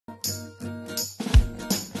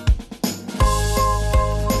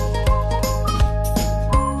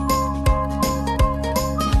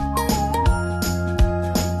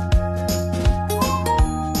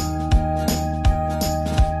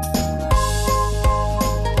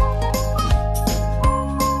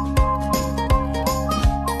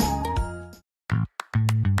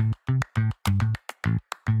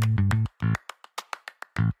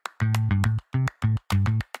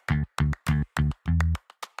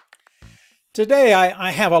Today,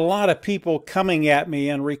 I have a lot of people coming at me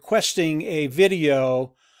and requesting a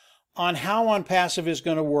video on how Onpassive is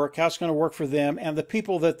going to work, how it's going to work for them, and the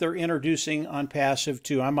people that they're introducing Onpassive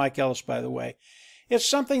to. I'm Mike Ellis, by the way. It's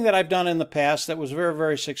something that I've done in the past that was very,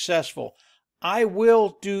 very successful. I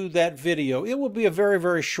will do that video. It will be a very,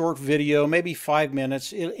 very short video, maybe 5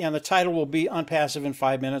 minutes, and the title will be Onpassive in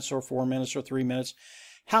 5 minutes or 4 minutes or 3 minutes,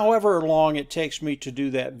 however long it takes me to do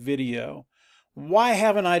that video. Why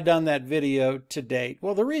haven't I done that video to date?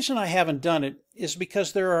 Well, the reason I haven't done it is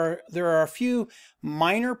because there are a few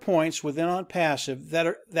minor points within Onpassive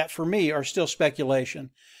that for me are still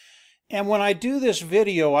speculation. And when I do this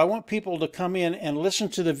video, I want people to come in and listen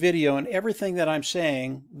to the video, and everything that I'm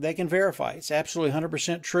saying, they can verify. It's absolutely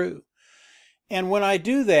 100% true. And when I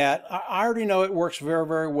do that, I already know it works very,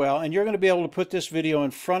 very well. And you're going to be able to put this video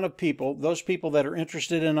in front of people, those people that are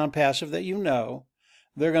interested in Onpassive that you know.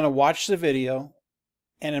 They're going to watch the video,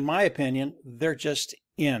 and in my opinion, they're just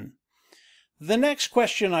in. The next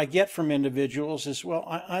question I get from individuals is, well,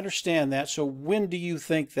 I understand that, so when do you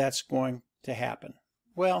think that's going to happen?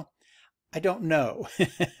 Well, I don't know.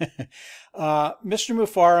 Mr.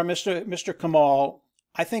 Mufareh, Mr. COMMENT,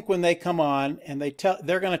 I think when they come on, and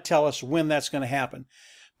they're going to tell us when that's going to happen.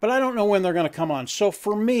 But I don't know when they're going to come on. So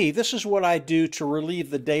for me, this is what I do to relieve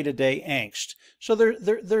the day-to-day angst. So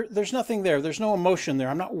there's nothing there. There's no emotion there.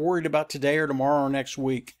 I'm not worried about today or tomorrow or next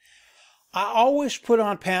week. I always put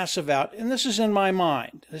Onpassive out, and this is in my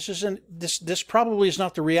mind. This probably is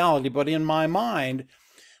not the reality, but in my mind,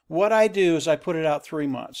 what I do is I put it out 3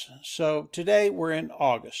 months. So today we're in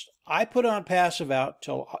August. I put Onpassive out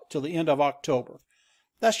till the end of October.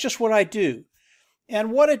 That's just what I do.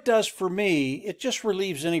 And what it does for me, it just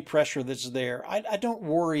relieves any pressure that's there. I don't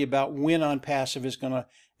worry about when Onpassive is going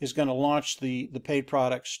to launch the paid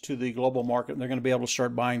products to the global market and they're going to be able to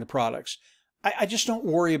start buying the products. I just don't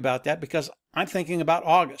worry about that because I'm thinking about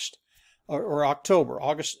August or October,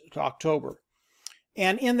 August to October.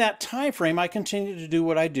 And in that time frame, I continue to do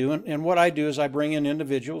what I do. And what I do is I bring in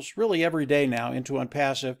individuals really every day now into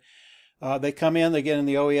Onpassive. They come in, they get in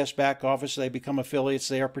the OES back office, they become affiliates,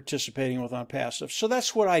 they are participating with Onpassive. So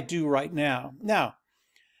that's what I do right now. Now,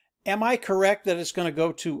 am I correct that it's going to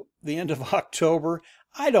go to the end of October?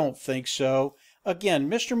 I don't think so.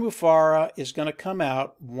 Again, Mr. Mufareh is going to come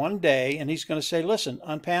out one day and he's going to say, listen,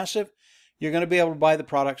 Onpassive, you're going to be able to buy the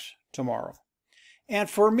products tomorrow.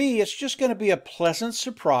 And for me, it's just going to be a pleasant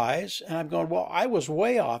surprise. And I'm going, well, I was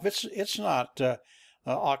way off. It's not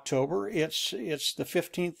October, it's the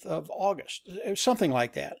 15th of August, something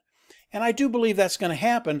like that. And I do believe that's going to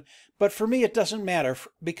happen, but for me it doesn't matter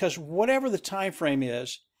because whatever the time frame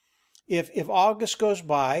is, if August goes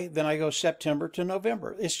by, then I go September to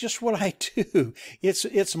November. It's just what I do.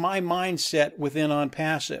 It's my mindset within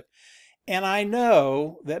Onpassive. And I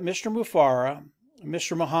know that Mr. Mufareh,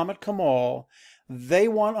 Mr. Mohammed Kamal, they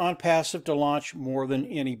want Onpassive to launch more than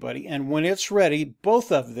anybody. And when it's ready,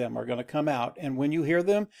 both of them are going to come out. And when you hear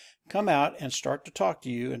them come out and start to talk to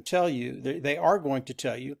you and tell you, they are going to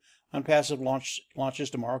tell you, Onpassive launches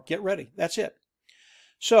tomorrow, get ready. That's it.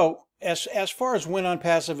 So as far as when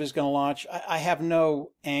Onpassive is going to launch, I have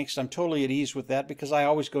no angst. I'm totally at ease with that because I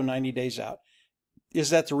always go 90 days out. Is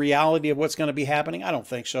that the reality of what's going to be happening? I don't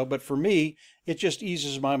think so. But for me, it just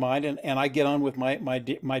eases my mind, and I get on with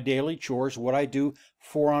my daily chores, what I do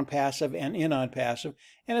for Onpassive and in Onpassive,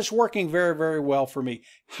 and it's working very, very well for me.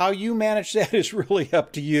 How you manage that is really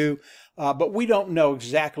up to you, but we don't know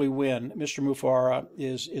exactly when Mr. Mufareh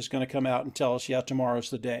is going to come out and tell us, yeah, tomorrow's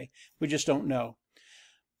the day. We just don't know.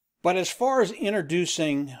 But as far as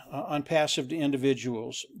introducing Onpassive to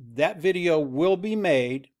individuals, that video will be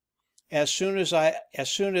made as soon as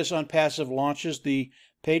Onpassive launches the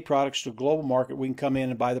paid products to the global market. We can come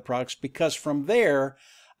in and buy the products because from there,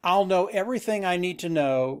 I'll know everything I need to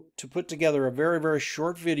know to put together a very, very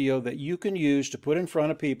short video that you can use to put in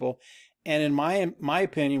front of people. And in my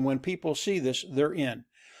opinion, when people see this, they're in.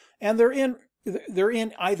 And they're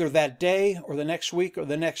in either that day or the next week or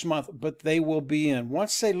the next month, but they will be in.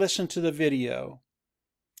 Once they listen to the video,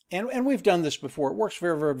 and we've done this before. It works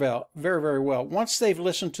very, very well. Very, very well. Once they've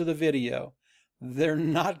listened to the video, they're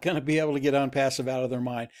not going to be able to get Onpassive out of their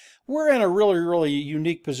mind. We're in a really, really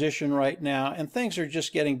unique position right now, and things are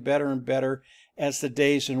just getting better and better as the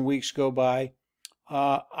days and weeks go by.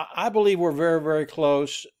 I believe we're very, very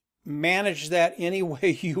close. Manage that any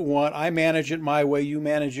way you want. I manage it my way. You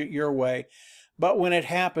manage it your way. But when it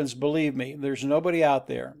happens, believe me, there's nobody out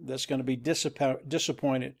there that's going to be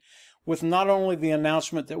disappointed with not only the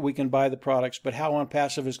announcement that we can buy the products, but how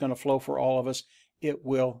Onpassive is going to flow for all of us. It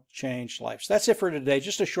will change lives. That's it for today.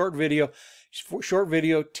 Just a short video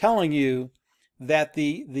telling you that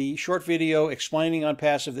the short video explaining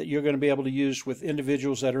Onpassive that you're going to be able to use with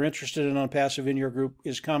individuals that are interested in Onpassive in your group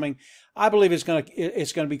is coming. I believe it's going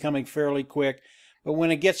to be coming fairly quick, but when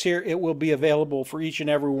it gets here, it will be available for each and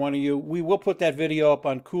every one of you. We will put that video up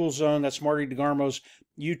on Cool Zone, that's Marty DeGarmo's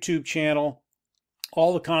YouTube channel.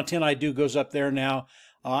 All the content I do goes up there now,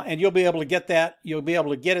 and you'll be able to get that. You'll be able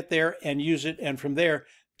to get it there and use it, and from there,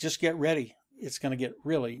 just get ready. It's going to get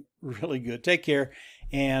really, really good. Take care,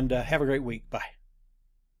 and have a great week. Bye.